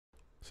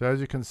So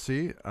as you can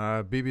see,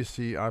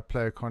 BBC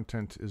iPlayer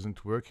content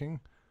isn't working.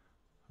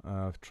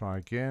 Try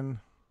again.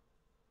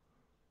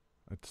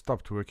 It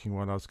stopped working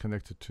when I was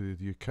connected to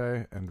the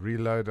UK, and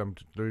reload. I'm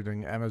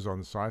loading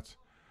Amazon site.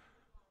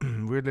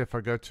 Weirdly, if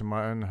I go to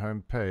my own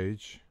home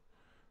page,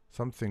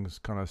 some things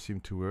kind of seem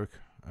to work.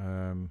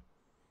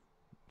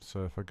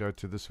 So if I go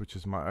to this, which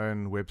is my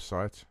own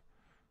website,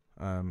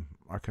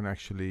 I can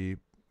actually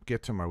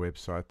get to my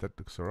website. That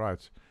looks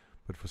alright.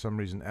 But for some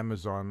reason,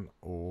 Amazon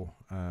or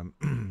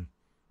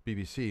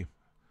BBC,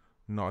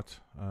 not.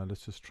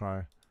 Let's just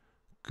try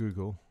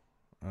Google.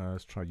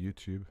 Let's try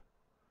YouTube.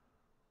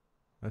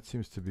 That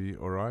seems to be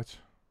alright.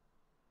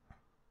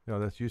 Yeah,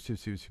 that YouTube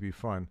seems to be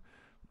fine.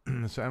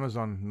 So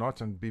Amazon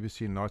not and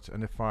BBC not.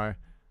 And if I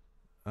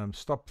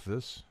stop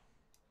this,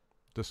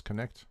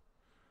 disconnect,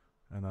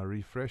 and I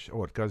refresh,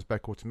 oh, it goes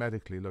back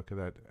automatically. Look at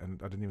that.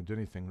 And I didn't even do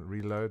anything.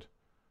 Reload,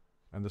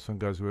 and this one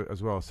goes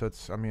as well. So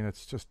it's, I mean,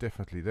 it's just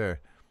definitely there.